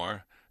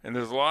anymore. And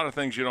there's a lot of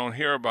things you don't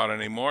hear about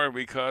anymore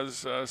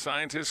because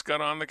scientists got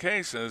on the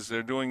case, as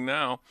they're doing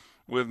now,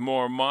 with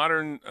more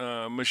modern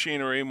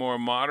machinery, more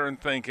modern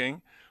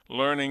thinking,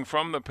 learning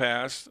from the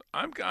past.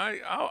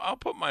 I'll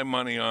put my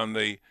money on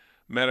the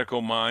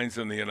medical minds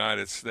in the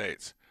United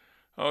States.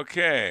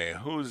 Okay,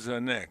 who's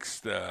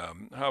next? How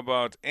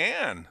about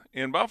Ann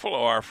in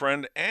Buffalo, our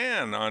friend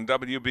Ann on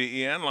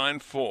WBEN line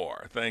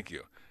 4. Thank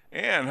you.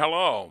 Ann,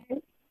 hello.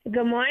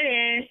 Good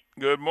morning.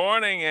 Good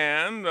morning,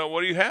 Ann.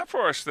 What do you have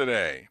for us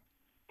today?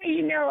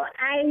 You know,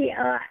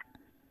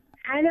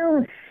 I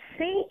don't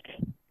think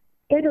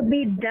it'll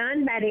be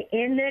done by the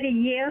end of the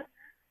year.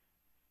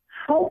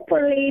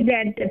 Hopefully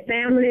that the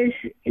families,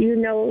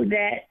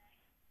 that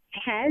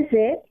has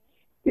it,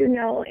 and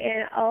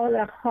all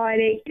the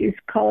heartache is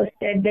caused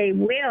that they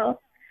will.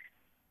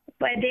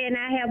 But then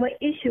I have an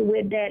issue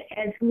with that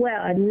as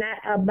well, not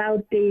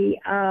about the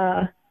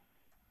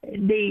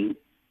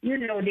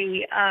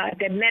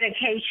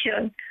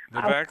medication.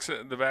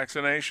 The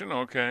vaccination,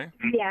 okay.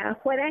 Yeah,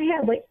 what I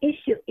have an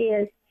issue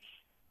is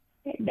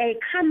they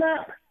come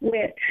up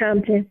with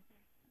something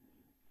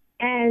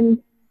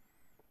and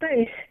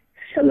first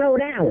slow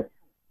down.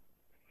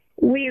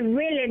 We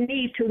really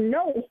need to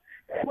know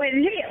what it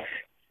is.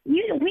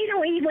 We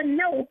don't even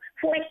know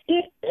what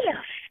it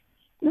is.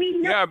 We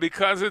know. Yeah,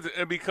 because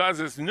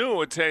it's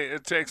new, it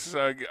takes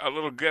a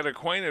little get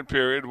acquainted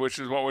period, which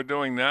is what we're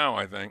doing now,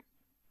 I think.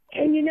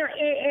 And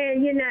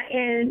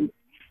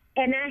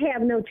And I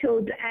have no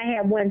children. I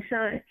have one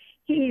son.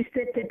 He's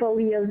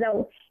 54 years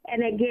old.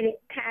 And I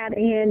get tired of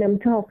hearing them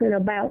talking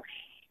about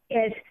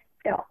it's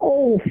the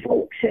old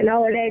folks and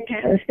all that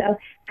kind of stuff.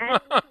 I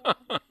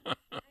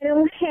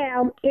don't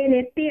have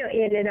any fear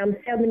in it. I'm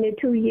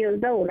 72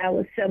 years old. I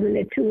was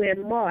 72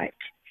 in March.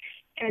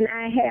 And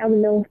I have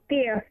no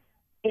fear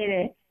in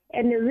it.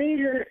 And the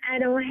reason I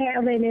don't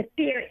have any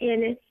fear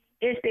in it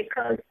is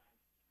because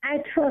I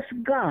trust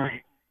God.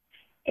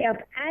 If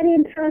I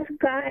didn't trust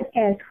God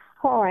as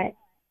hard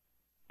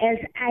as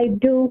I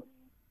do,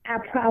 I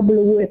probably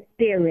would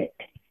fear it.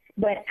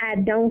 But I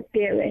don't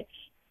fear it.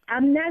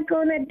 I'm not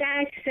going to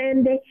die,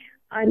 Cindy,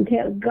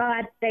 until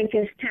God thinks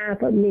it's time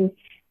for me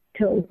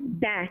to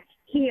die.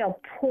 He'll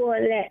pull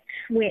that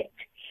switch.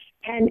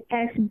 And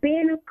as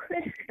being a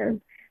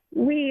Christian,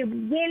 we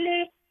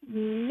really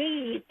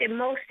need the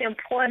most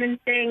important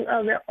thing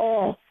of it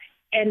all,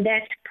 and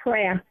that's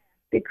prayer.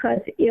 Because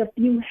if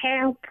you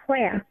have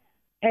prayer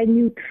and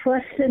you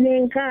trust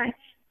in God,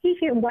 He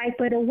can wipe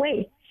it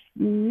away.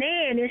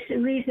 Man, it's the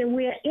reason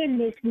we're in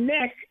this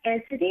mess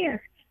as it is.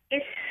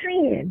 It's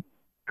sin.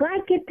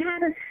 God gets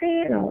tired of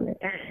sin all the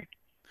time.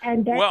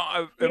 And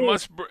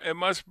that's it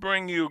must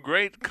bring you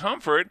great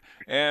comfort.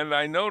 And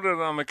I noted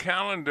on the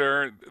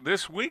calendar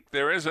this week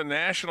there is a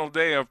National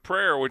Day of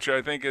Prayer, which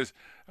I think is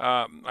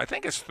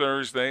it's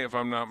Thursday, if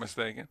I'm not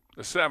mistaken,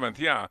 the 7th.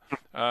 Yeah,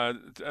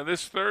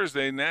 this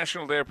Thursday,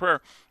 National Day of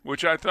Prayer,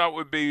 which I thought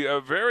would be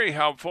very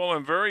helpful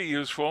and very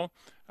useful.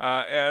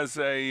 As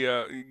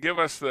give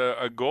us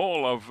a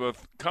goal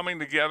of coming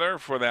together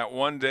for that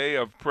one day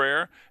of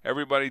prayer,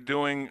 everybody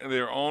doing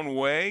their own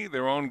way,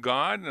 their own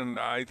God, and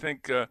I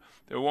think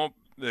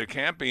there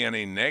can't be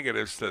any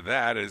negatives to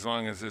that as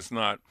long as it's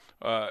not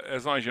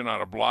as long as you're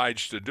not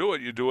obliged to do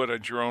it. You do it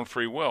at your own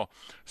free will.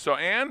 So,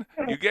 Ann,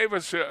 you gave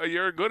us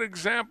you're a good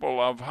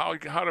example of how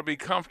to be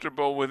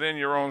comfortable within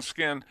your own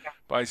skin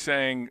by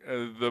saying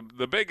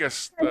the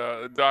biggest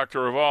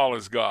doctor of all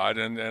is God,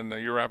 and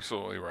you're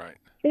absolutely right.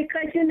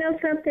 Because you know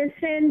something,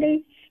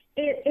 Cindy?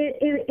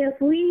 If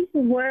we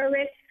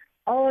worry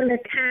all the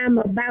time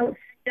about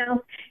stuff,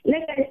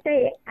 like I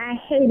say, I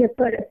hate it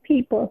for the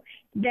people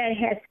that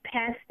has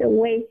passed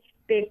away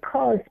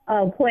because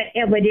of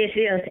whatever this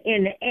is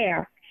in the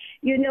air.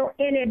 You know,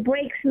 and it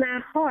breaks my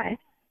heart.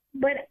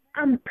 But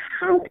I'm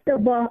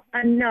comfortable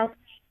enough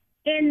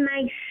in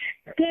my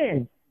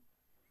skin.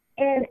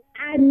 And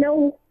I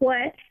know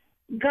what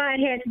God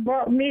has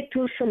brought me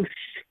through some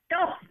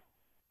stuff.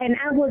 And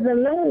I was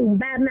alone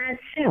by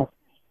myself,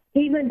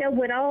 even though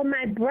with all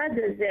my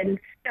brothers and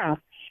stuff.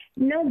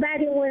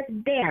 Nobody was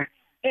there.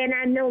 And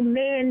I know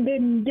man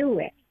didn't do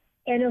it.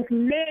 And if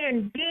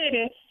man did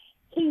it,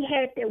 he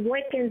had the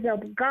workings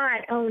of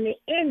God on the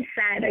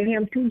inside of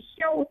him to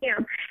show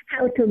him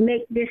how to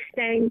make this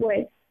thing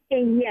work.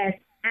 And yes,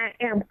 I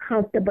am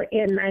comfortable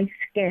in my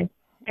skin.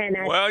 And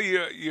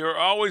you're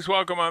always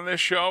welcome on this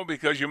show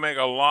because you make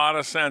a lot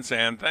of sense,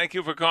 Ann. Thank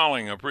you for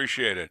calling. I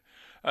appreciate it.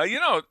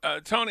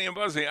 Tony and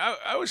Buzzy,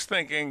 I was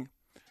thinking,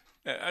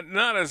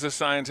 not as a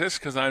scientist,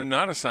 because I'm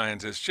not a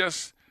scientist,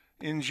 just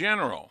in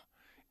general,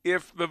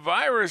 if the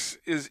virus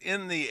is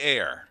in the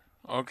air,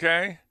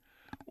 okay,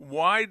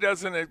 why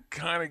doesn't it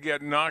kind of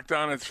get knocked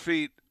on its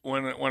feet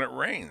when it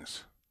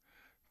rains?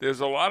 There's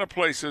a lot of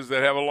places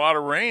that have a lot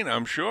of rain,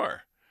 I'm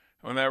sure.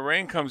 When that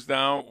rain comes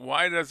down,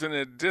 why doesn't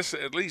it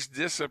at least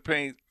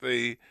dissipate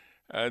the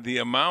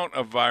amount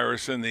of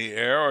virus in the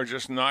air or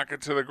just knock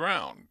it to the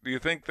ground? Do you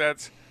think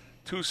that's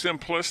too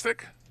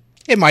simplistic?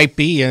 It might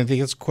be. I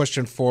think it's a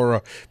question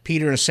for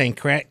Peter in St.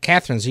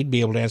 Catharines. He'd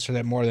be able to answer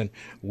that more than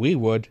we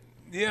would.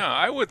 Yeah,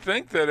 I would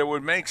think that it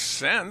would make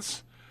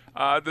sense.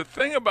 The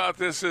thing about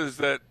this is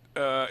that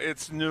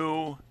it's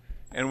new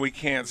and we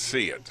can't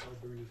see it.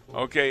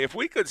 Okay, if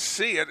we could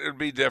see it, it would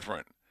be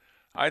different.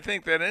 I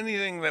think that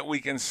anything that we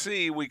can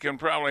see, we can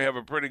probably have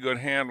a pretty good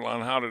handle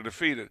on how to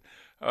defeat it.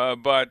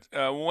 But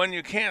when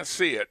you can't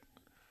see it,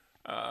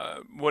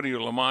 what are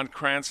you, Lamont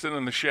Cranston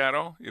in The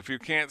Shadow? If you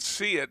can't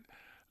see it,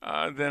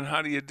 then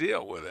how do you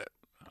deal with it?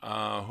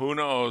 Who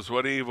knows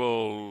what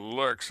evil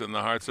lurks in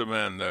the hearts of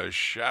men? The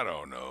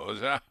shadow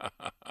knows.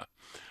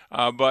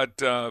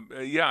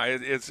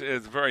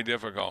 It's very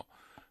difficult.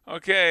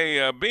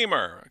 Okay,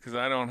 Beamer, because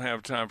I don't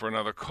have time for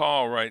another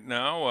call right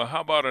now.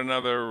 How about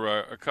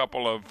a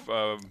couple of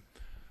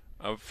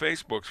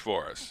Facebooks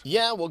for us?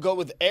 Yeah, we'll go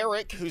with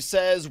Eric, who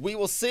says, we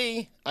will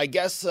see. I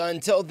guess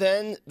until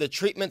then, the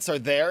treatments are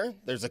there.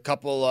 There's a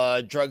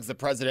couple drugs the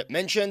president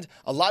mentioned.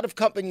 A lot of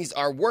companies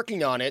are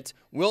working on it.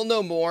 We'll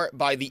know more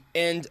by the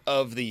end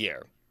of the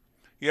year.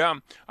 Yeah,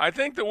 I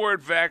think the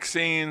word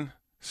vaccine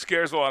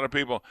scares a lot of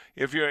people.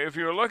 If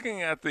you're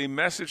looking at the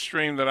message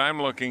stream that I'm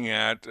looking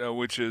at,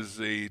 which is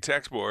the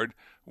text board,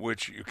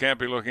 which you can't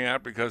be looking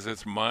at because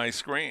it's my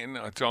screen.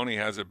 Tony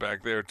has it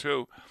back there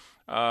too.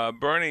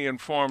 Bernie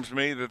informs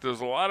me that there's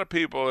a lot of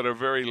people that are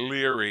very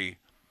leery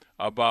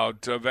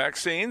about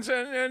vaccines,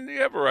 and you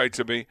have a right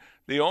to be.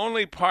 The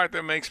only part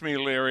that makes me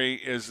leery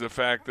is the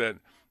fact that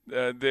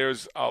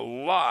there's a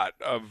lot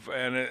of,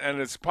 and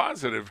it's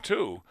positive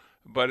too,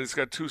 but it's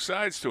got two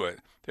sides to it.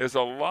 There's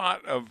a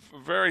lot of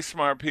very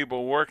smart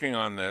people working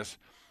on this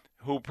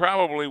who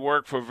probably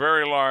work for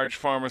very large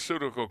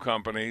pharmaceutical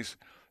companies,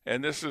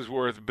 and this is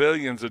worth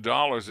billions of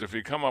dollars if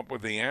you come up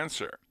with the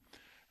answer.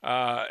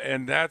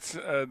 And that's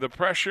the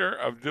pressure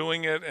of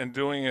doing it and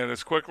doing it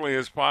as quickly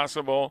as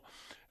possible,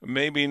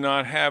 maybe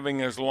not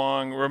having as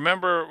long.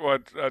 Remember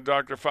what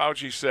Dr.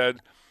 Fauci said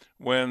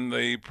when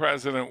the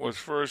president was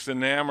first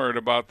enamored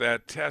about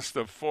that test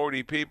of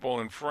 40 people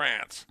in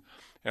France,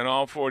 and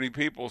all 40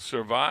 people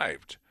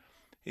survived.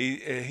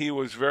 He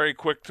was very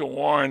quick to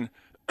warn,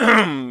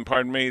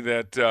 pardon me,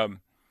 that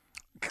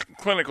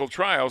clinical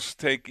trials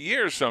take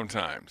years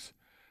sometimes,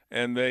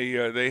 and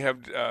they have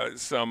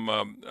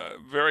some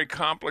very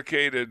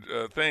complicated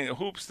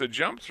hoops to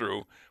jump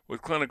through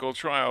with clinical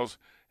trials.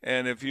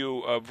 And if you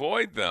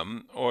avoid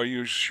them or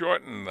you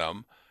shorten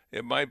them,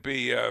 it might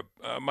be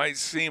might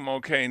seem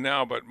okay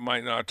now, but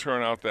might not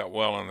turn out that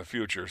well in the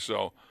future.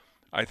 So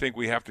I think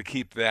we have to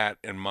keep that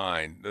in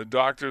mind. The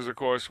doctors, of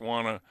course,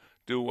 want to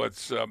do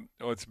what's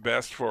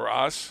best for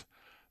us.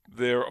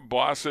 Their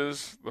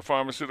bosses, the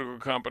pharmaceutical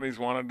companies,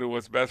 want to do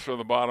what's best for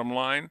the bottom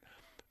line.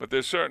 But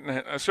there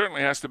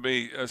certainly has to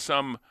be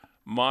some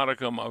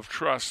modicum of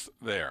trust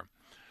there.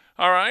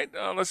 All right,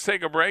 let's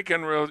take a break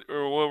and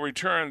we'll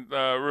return.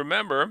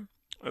 Remember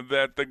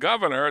that the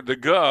governor, the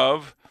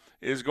Gov,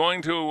 is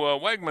going to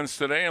Wegmans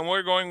today, and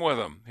we're going with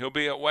him. He'll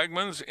be at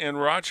Wegmans in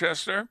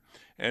Rochester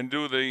and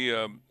do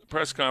the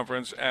press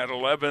conference at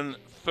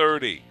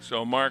 11:30.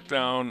 So mark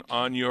down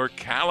on your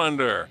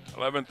calendar,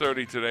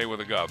 11:30 today with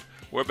the Gov.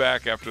 We're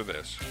back after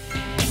this.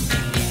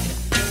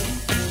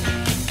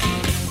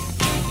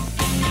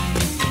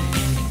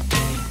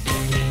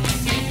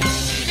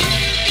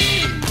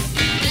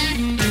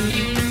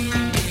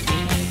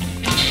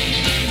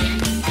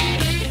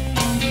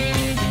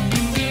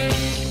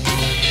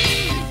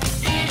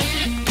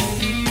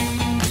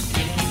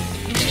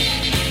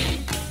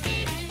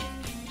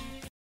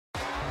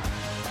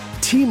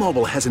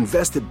 T-Mobile has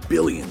invested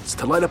billions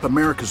to light up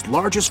America's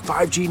largest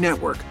 5G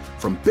network,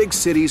 from big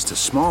cities to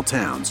small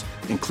towns,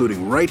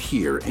 including right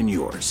here in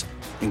yours.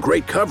 And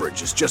great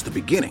coverage is just the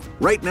beginning.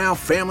 Right now,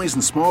 families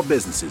and small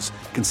businesses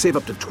can save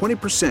up to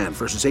 20%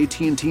 versus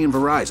AT&T and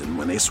Verizon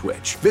when they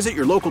switch. Visit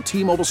your local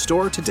T-Mobile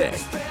store today.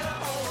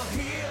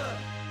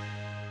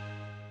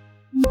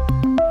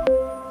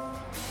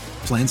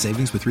 Plan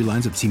savings with 3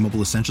 lines of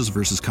T-Mobile Essentials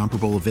versus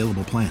comparable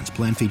available plans.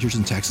 Plan features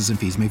and taxes and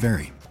fees may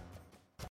vary.